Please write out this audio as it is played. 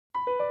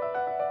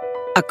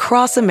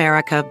Across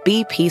America,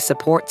 BP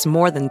supports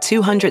more than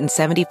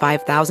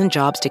 275,000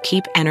 jobs to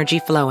keep energy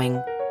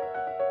flowing.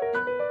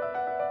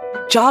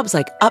 Jobs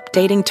like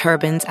updating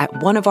turbines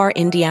at one of our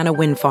Indiana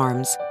wind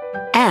farms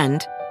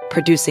and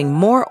producing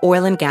more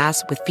oil and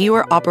gas with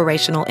fewer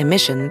operational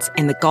emissions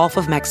in the Gulf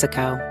of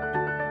Mexico.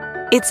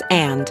 It's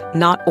and,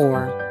 not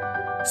or.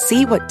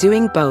 See what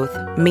doing both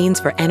means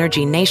for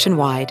energy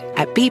nationwide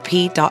at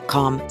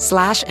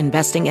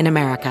bp.com/investing in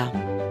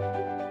America.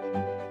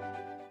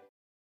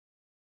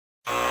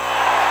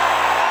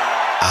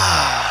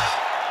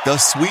 The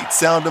sweet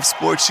sound of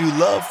sports you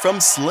love from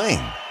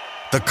Sling.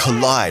 The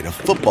collide of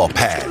football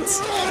pads.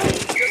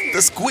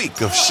 The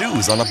squeak of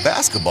shoes on a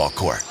basketball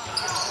court.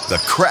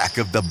 The crack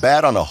of the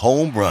bat on a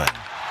home run.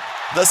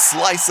 The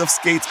slice of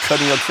skates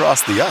cutting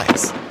across the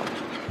ice.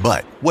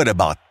 But what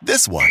about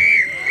this one?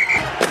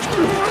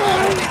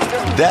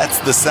 That's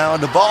the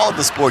sound of all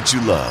the sports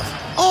you love,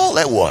 all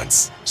at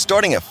once.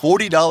 Starting at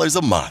 $40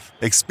 a month.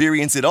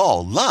 Experience it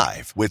all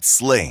live with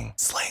Sling.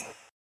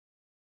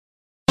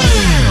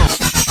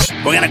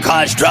 We're going to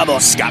cause trouble.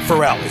 Scott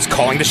Farrell is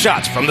calling the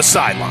shots from the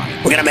sideline.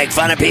 We're going to make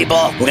fun of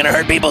people. We're going to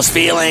hurt people's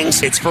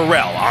feelings. It's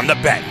Farrell on the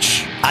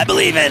bench. I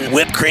believe in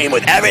whipped cream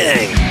with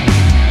everything.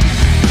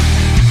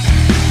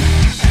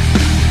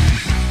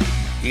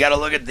 You got to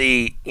look at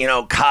the,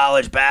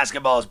 college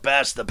basketball's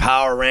best, the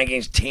power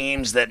rankings,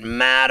 teams that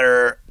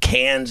matter.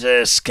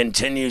 Kansas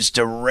continues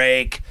to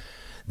rake.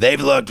 They've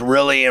looked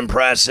really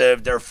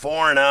impressive. They're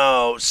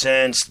 4-0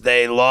 since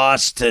they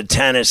lost to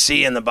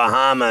Tennessee in the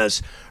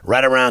Bahamas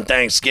right around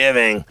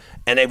Thanksgiving.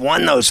 And they've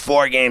won those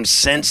 4 games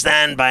since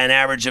then by an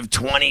average of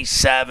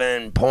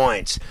 27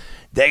 points.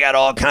 They got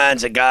all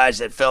kinds of guys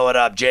that fill it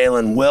up.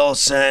 Jalen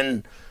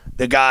Wilson,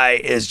 the guy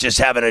is just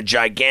having a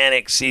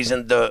gigantic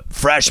season. The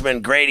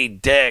freshman Grady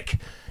Dick,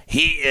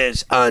 he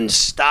is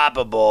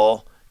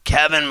unstoppable.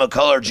 Kevin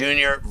McCullough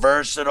Jr.,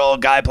 versatile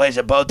guy, plays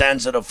at both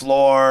ends of the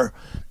floor.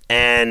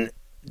 And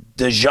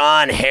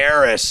Dejon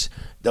Harris,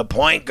 the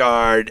point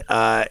guard,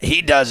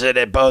 he does it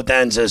at both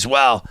ends as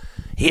well.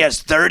 He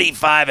has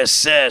 35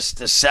 assists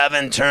to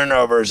 7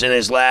 turnovers in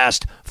his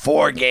last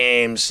 4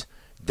 games.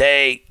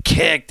 They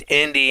kicked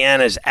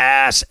Indiana's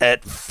ass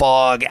at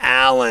Fog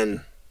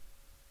Allen.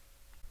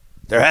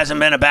 There hasn't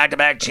been a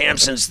back-to-back champ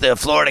since the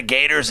Florida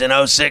Gators in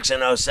 06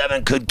 and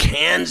 07. Could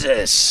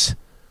Kansas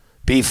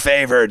be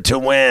favored to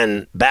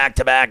win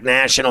back-to-back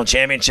national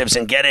championships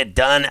and get it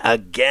done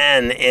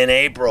again in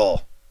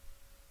April?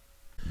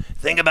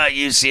 Think about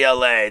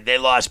UCLA. They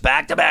lost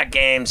back-to-back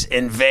games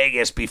in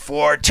Vegas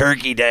before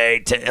Turkey Day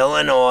to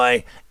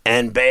Illinois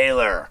and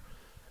Baylor.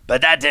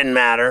 But that didn't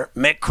matter.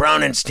 Mick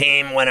Cronin's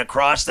team went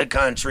across the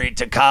country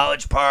to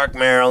College Park,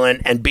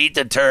 Maryland, and beat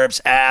the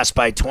Terps' ass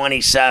by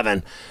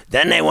 27.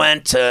 Then they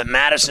went to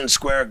Madison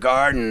Square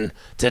Garden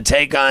to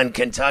take on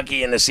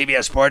Kentucky in the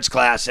CBS Sports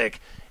Classic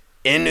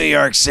in New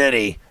York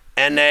City,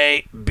 and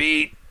they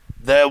beat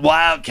the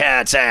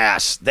Wildcats'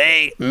 ass.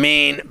 They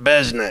mean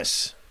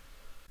business.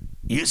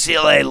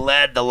 UCLA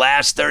led the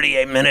last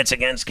 38 minutes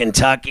against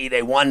Kentucky.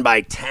 They won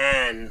by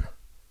 10.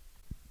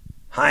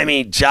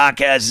 Jaime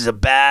Jaquez is a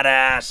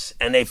badass,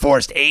 and they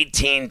forced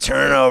 18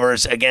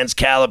 turnovers against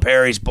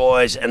Calipari's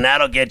boys, and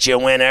that'll get you a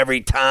win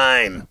every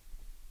time.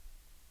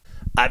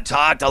 I've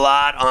talked a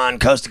lot on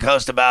Coast to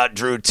Coast about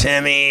Drew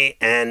Timme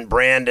and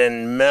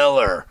Brandon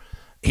Miller.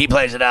 He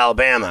plays at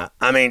Alabama.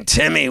 I mean,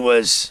 Timme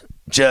was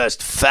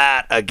just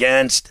fat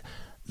against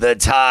the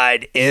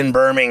Tide in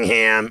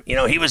Birmingham.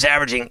 He was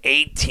averaging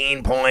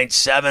 18 points,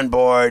 7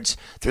 boards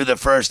through the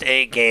first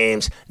 8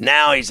 games.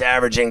 Now he's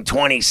averaging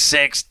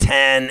 26,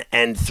 10,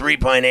 and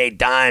 3.8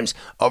 dimes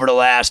over the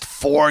last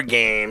 4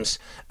 games.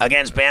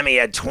 Against Bama, he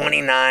had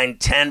 29,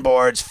 10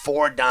 boards,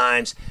 4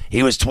 dimes.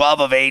 He was 12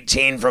 of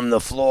 18 from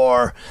the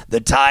floor. The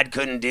Tide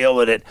couldn't deal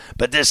with it.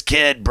 But this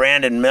kid,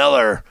 Brandon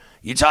Miller,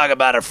 you talk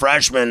about a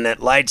freshman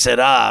that lights it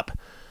up.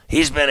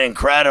 He's been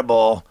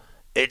incredible.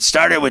 It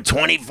started with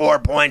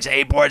 24 points,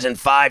 8 boards, and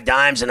 5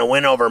 dimes in a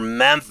win over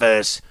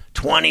Memphis.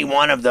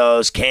 21 of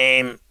those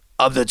came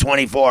of the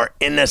 24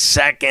 in the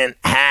second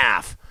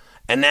half.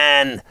 And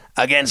then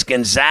against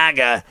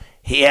Gonzaga,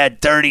 he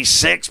had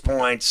 36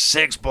 points,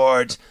 6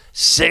 boards,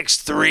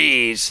 6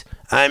 threes.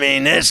 I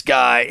mean, this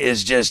guy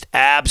is just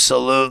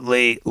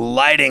absolutely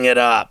lighting it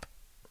up.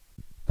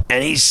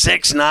 And he's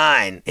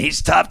 6'9".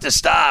 He's tough to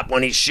stop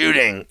when he's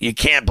shooting. You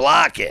can't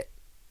block it.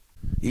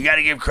 You got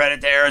to give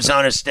credit to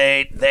Arizona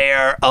State. They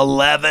are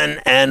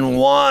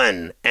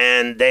 11-1,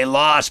 and they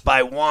lost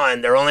by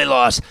 1. Their only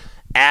loss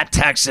at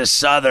Texas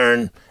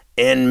Southern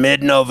in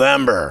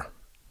mid-November.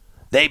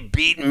 They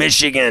beat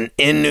Michigan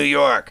in New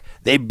York.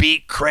 They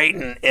beat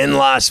Creighton in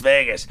Las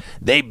Vegas.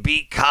 They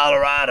beat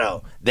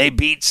Colorado. They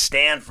beat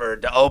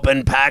Stanford to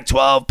open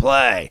Pac-12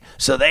 play.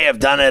 So they have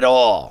done it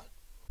all.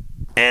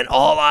 And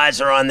all eyes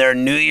are on their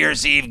New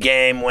Year's Eve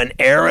game when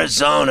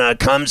Arizona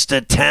comes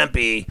to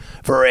Tempe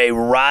for a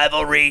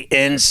rivalry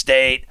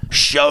in-state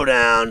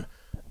showdown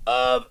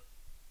of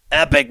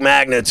epic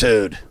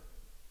magnitude.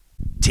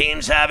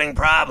 Teams having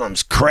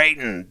problems.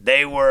 Creighton,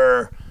 they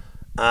were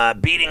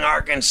beating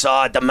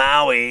Arkansas at the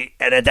Maui,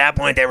 and at that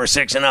point they were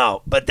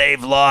 6-0. But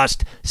they've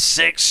lost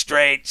 6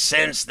 straight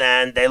since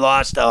then. They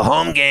lost a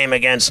home game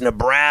against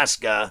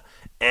Nebraska,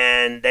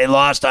 and they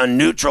lost on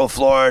neutral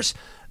floors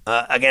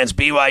against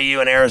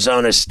BYU and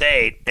Arizona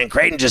State. And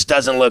Creighton just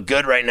doesn't look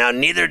good right now.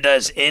 Neither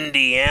does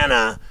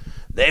Indiana.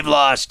 They've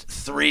lost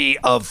 3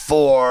 of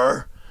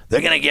 4.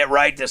 They're going to get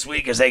right this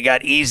week because they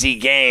got easy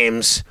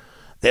games.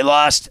 They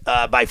lost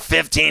by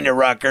 15 to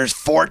Rutgers,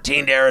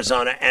 14 to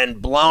Arizona,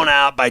 and blown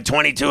out by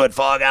 22 at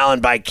Fog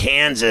Island by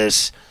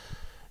Kansas.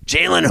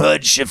 Jalen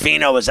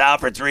Hood-Schifino was out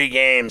for 3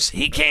 games.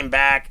 He came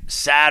back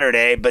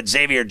Saturday, but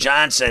Xavier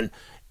Johnson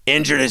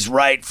injured his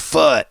right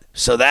foot,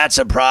 so that's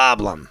a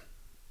problem.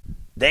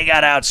 They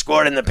got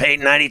outscored in the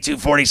paint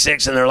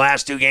 92-46 in their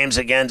last 2 games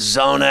against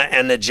Zona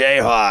and the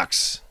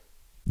Jayhawks.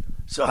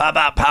 So how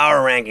about power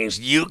rankings?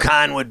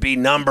 UConn would be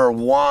number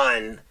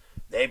 1.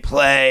 They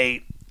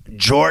play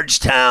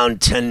Georgetown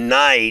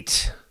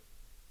tonight.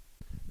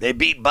 They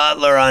beat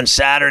Butler on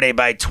Saturday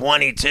by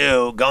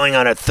 22, going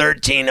on a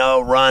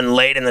 13-0 run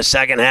late in the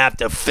second half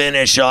to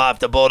finish off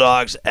the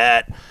Bulldogs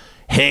at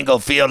Hinkle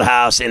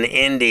Fieldhouse in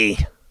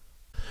Indy.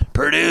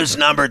 Purdue's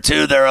number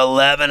 2. They're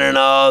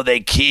 11-0. They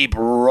keep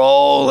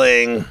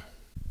rolling.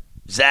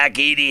 Zach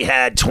Edey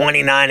had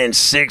 29 and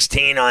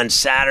 16 on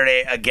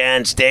Saturday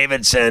against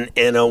Davidson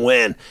in a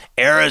win.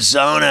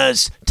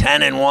 Arizona's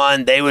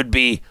 10-1. They would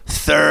be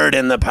 3rd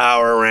in the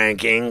power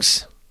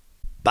rankings.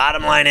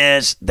 Bottom line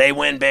is they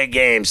win big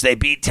games. They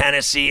beat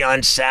Tennessee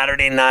on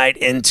Saturday night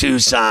in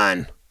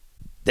Tucson.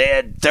 They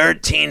had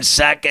 13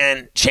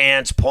 second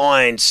chance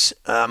points,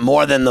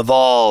 more than the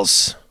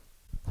Vols.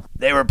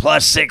 They were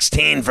plus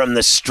 16 from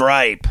the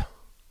stripe.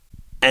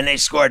 And they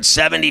scored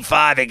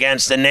 75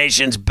 against the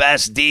nation's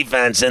best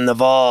defense in the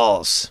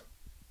Vols.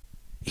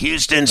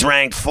 Houston's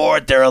ranked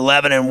 4th. They're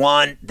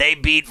 11-1. They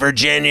beat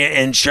Virginia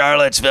in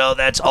Charlottesville.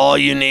 That's all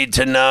you need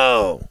to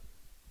know.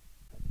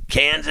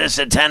 Kansas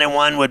at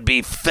 10-1 would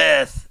be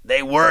 5th.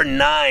 They were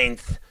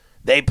 9th.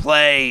 They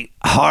play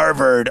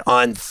Harvard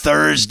on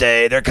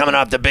Thursday. They're coming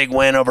off the big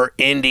win over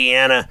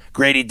Indiana.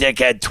 Grady Dick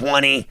had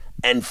 20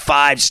 and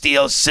 5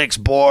 steals, 6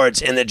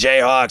 boards in the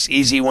Jayhawks.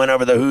 Easy win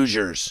over the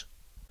Hoosiers.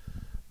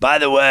 By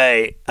the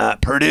way,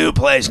 Purdue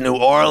plays New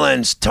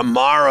Orleans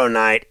tomorrow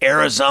night.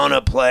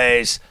 Arizona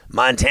plays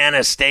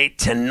Montana State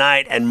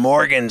tonight and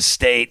Morgan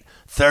State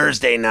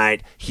Thursday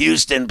night.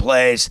 Houston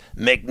plays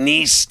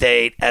McNeese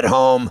State at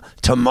home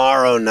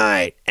tomorrow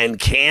night.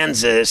 And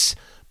Kansas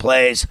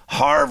plays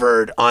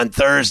Harvard on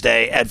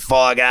Thursday at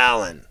Fog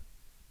Island.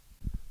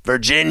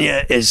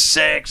 Virginia is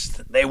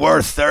 6th. They were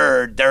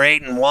 3rd. They're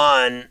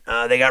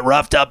 8-1. They got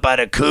roughed up by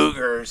the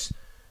Cougars.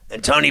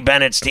 And Tony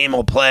Bennett's team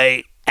will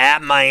play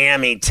at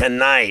Miami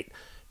tonight.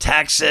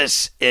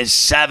 Texas is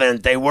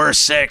 7th. They were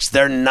 6th.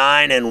 They're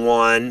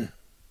 9-1.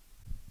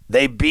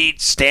 They beat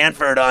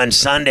Stanford on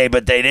Sunday,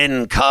 but they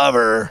didn't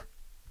cover.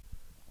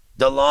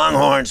 The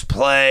Longhorns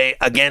play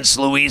against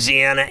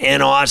Louisiana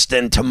in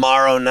Austin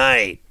tomorrow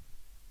night.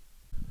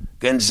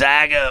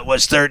 Gonzaga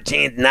was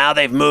 13th. Now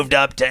they've moved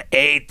up to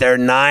 8th. They're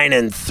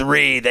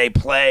 9-3. They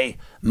play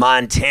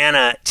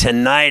Montana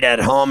tonight at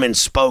home in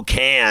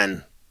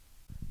Spokane.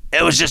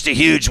 It was just a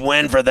huge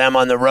win for them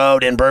on the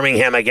road in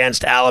Birmingham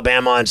against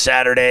Alabama on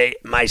Saturday,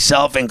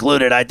 myself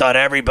included. I thought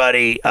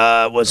everybody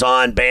was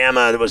on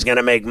Bama that was going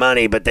to make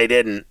money, but they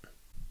didn't.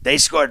 They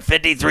scored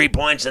 53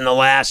 points in the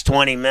last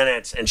 20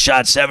 minutes and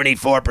shot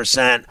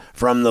 74%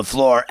 from the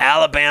floor.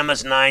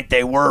 Alabama's 9th.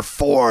 They were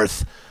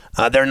 4th.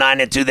 They're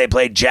 9-2. They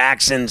play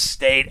Jackson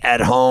State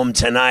at home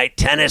tonight.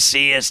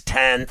 Tennessee is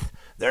 10th.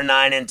 They're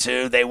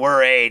 9-2. They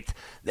were 8th.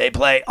 They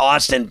play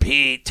Austin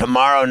Peay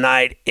tomorrow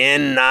night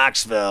in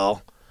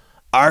Knoxville.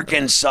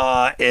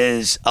 Arkansas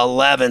is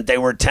 11th. They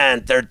were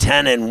 10th. They're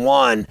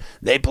 10-1.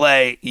 They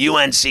play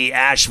UNC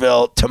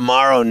Asheville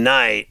tomorrow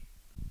night.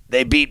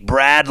 They beat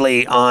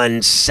Bradley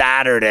on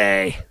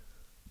Saturday.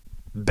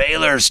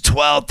 Baylor's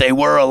 12th. They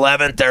were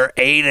 11th. They're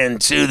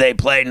 8-2. They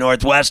play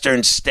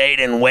Northwestern State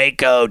in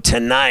Waco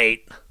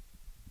tonight.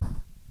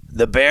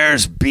 The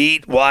Bears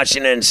beat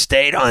Washington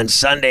State on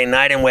Sunday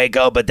night in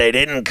Waco, but they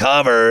didn't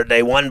cover.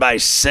 They won by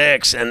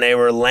 6, and they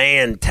were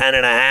laying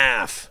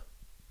 10.5.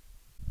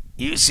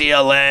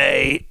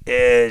 UCLA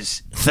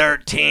is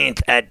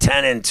 13th at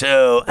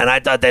 10-2, and I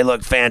thought they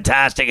looked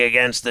fantastic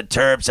against the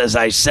Terps, as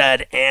I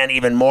said, and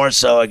even more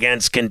so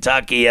against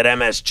Kentucky at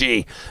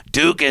MSG.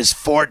 Duke is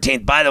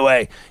 14th. By the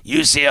way,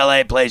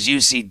 UCLA plays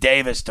UC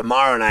Davis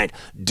tomorrow night.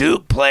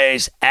 Duke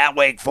plays at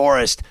Wake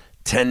Forest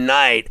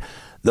tonight.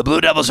 The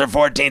Blue Devils are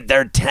 14th.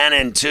 They're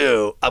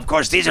 10-2. Of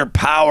course, these are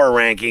power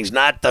rankings,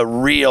 not the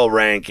real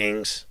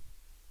rankings.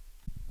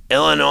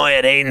 Illinois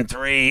at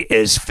 8-3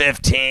 is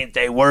 15th.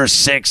 They were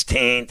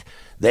 16th.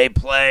 They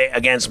play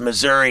against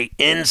Missouri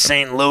in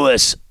St.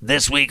 Louis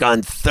this week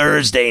on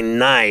Thursday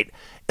night.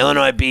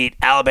 Illinois beat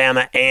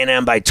Alabama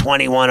A&M by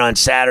 21 on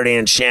Saturday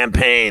in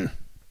Champaign.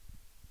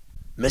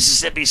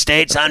 Mississippi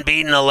State's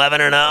unbeaten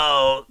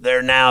 11-0.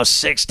 They're now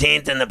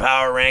 16th in the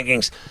power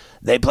rankings.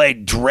 They play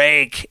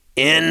Drake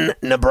in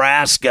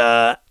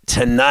Nebraska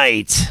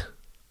tonight.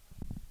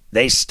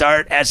 They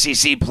start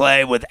SEC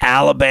play with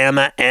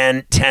Alabama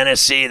and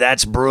Tennessee.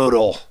 That's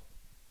brutal.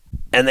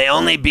 And they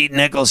only beat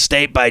Nicholls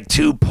State by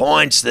 2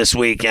 points this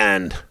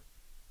weekend.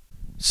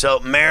 So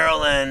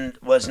Maryland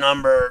was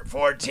number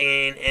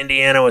 14.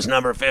 Indiana was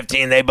number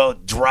 15. They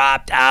both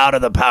dropped out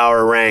of the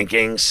power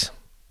rankings.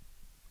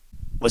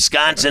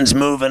 Wisconsin's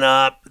moving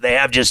up. They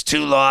have just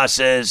 2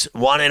 losses,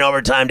 1 in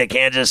overtime to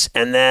Kansas,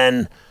 and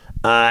then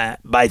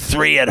by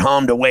 3 at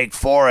home to Wake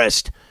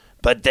Forest.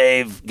 But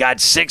they've got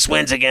 6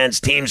 wins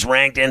against teams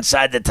ranked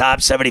inside the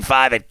top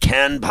 75 at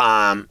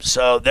KenPom.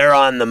 So they're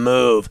on the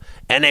move.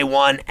 And they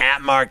won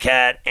at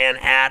Marquette and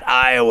at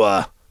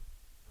Iowa.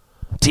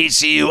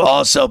 TCU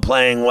also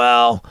playing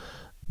well.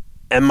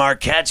 And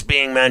Marquette's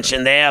being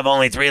mentioned. They have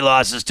only 3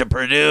 losses to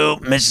Purdue,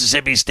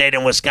 Mississippi State,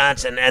 and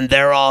Wisconsin, and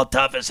they're all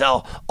tough as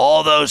hell.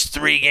 All those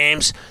 3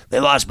 games, they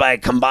lost by a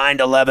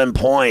combined 11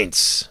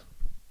 points.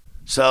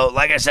 So,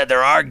 like I said,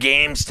 there are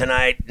games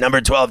tonight.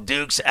 Number 12,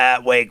 Duke's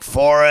at Wake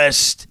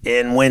Forest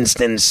in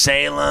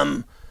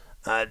Winston-Salem.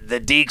 The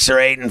Deeks are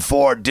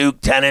 8-4, Duke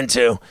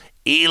 10-2.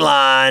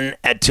 Elon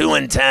at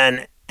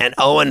 2-10 and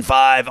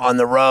 0-5 on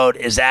the road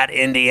is at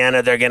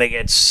Indiana. They're going to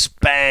get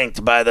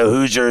spanked by the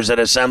Hoosiers at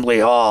Assembly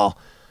Hall.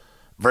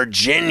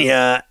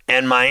 Virginia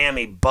and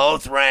Miami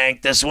both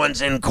ranked. This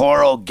one's in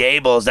Coral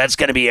Gables. That's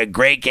going to be a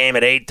great game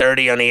at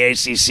 8:30 on the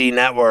ACC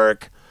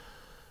network.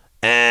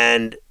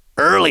 And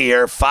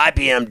earlier, 5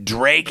 p.m.,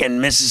 Drake and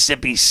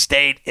Mississippi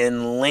State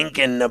in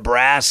Lincoln,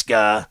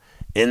 Nebraska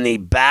in the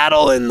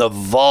Battle in the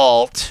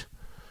Vault.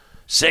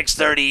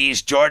 6:30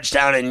 East,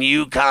 Georgetown and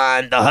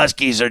UConn. The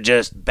Huskies are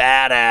just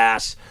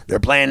badass. They're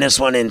playing this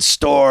one in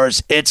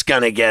Stores. It's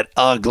going to get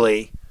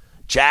ugly.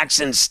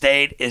 Jackson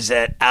State is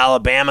at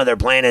Alabama. They're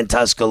playing in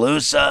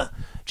Tuscaloosa.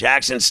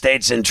 Jackson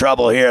State's in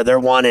trouble here. They're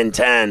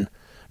 1-10.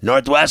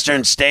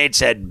 Northwestern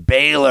State's at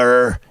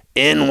Baylor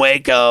in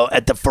Waco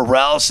at the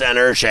Farrell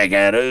Center. Shake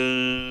it,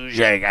 ooh,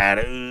 shake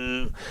it,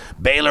 ooh.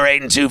 Baylor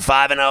 8-2,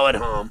 5-0 at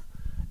home.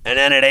 And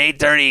then at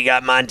 8:30, you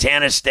got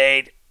Montana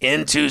State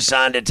in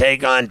Tucson to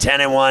take on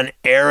 10-1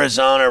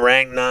 Arizona,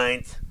 ranked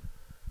 9th.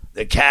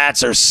 The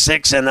Cats are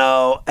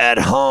 6-0 at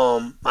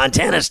home.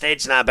 Montana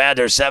State's not bad.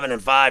 They're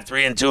 7-5,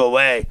 3-2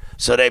 away,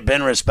 so they've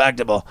been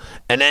respectable.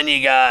 And then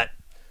you got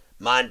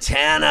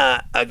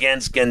Montana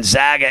against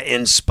Gonzaga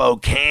in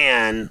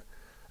Spokane.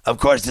 Of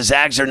course, the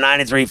Zags are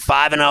 9-3,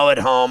 5-0 at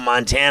home.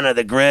 Montana,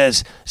 the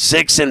Grizz,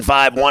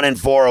 6-5,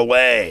 1-4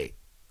 away.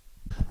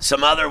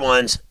 Some other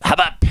ones. How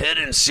about Pitt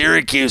and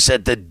Syracuse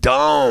at the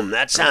Dome?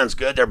 That sounds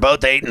good. They're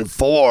both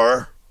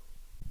 8-4.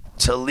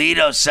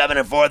 Toledo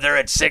 7-4. They're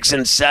at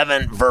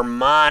 6-7.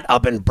 Vermont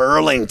up in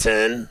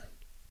Burlington.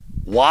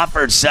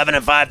 Wofford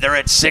 7-5. They're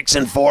at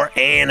 6-4.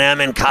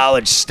 A&M in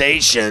College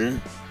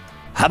Station.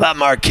 How about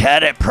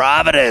Marquette at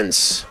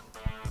Providence?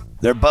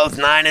 They're both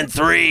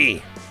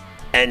 9-3.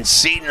 And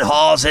Seton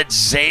Hall's at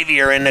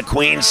Xavier in the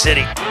Queen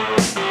City.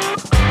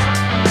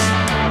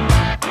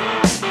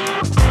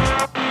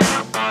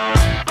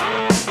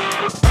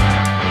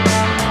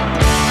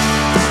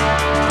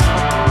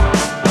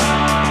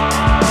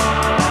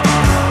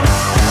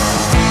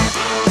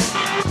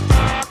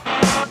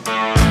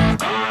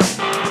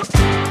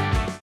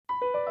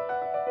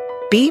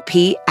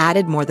 BP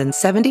added more than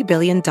 $70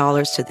 billion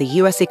to the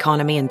U.S.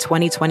 economy in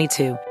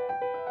 2022.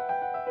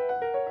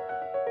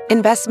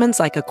 Investments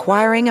like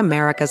acquiring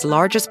America's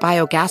largest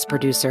biogas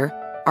producer,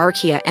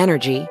 Archaea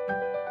Energy,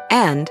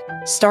 and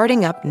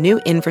starting up new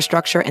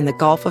infrastructure in the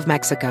Gulf of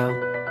Mexico.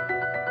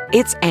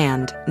 It's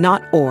and,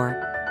 not or.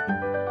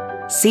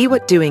 See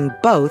what doing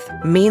both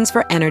means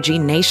for energy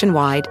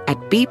nationwide at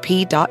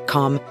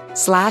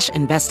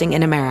bp.com/investing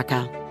in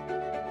America.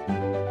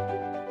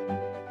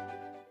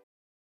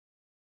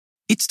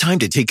 It's time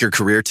to take your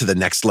career to the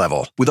next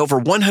level. With over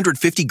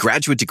 150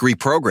 graduate degree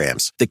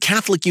programs, the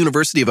Catholic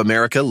University of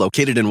America,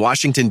 located in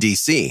Washington,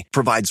 D.C.,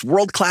 provides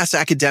world-class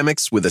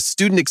academics with a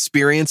student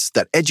experience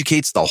that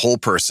educates the whole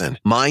person,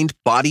 mind,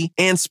 body,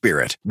 and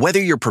spirit.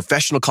 Whether your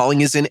professional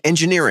calling is in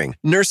engineering,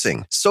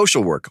 nursing,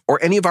 social work, or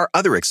any of our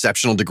other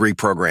exceptional degree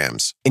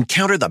programs,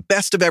 encounter the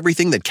best of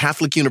everything that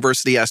Catholic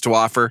University has to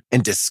offer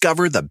and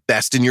discover the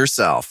best in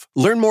yourself.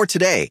 Learn more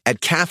today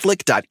at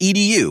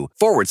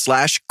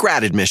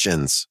catholic.edu/grad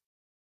admissions.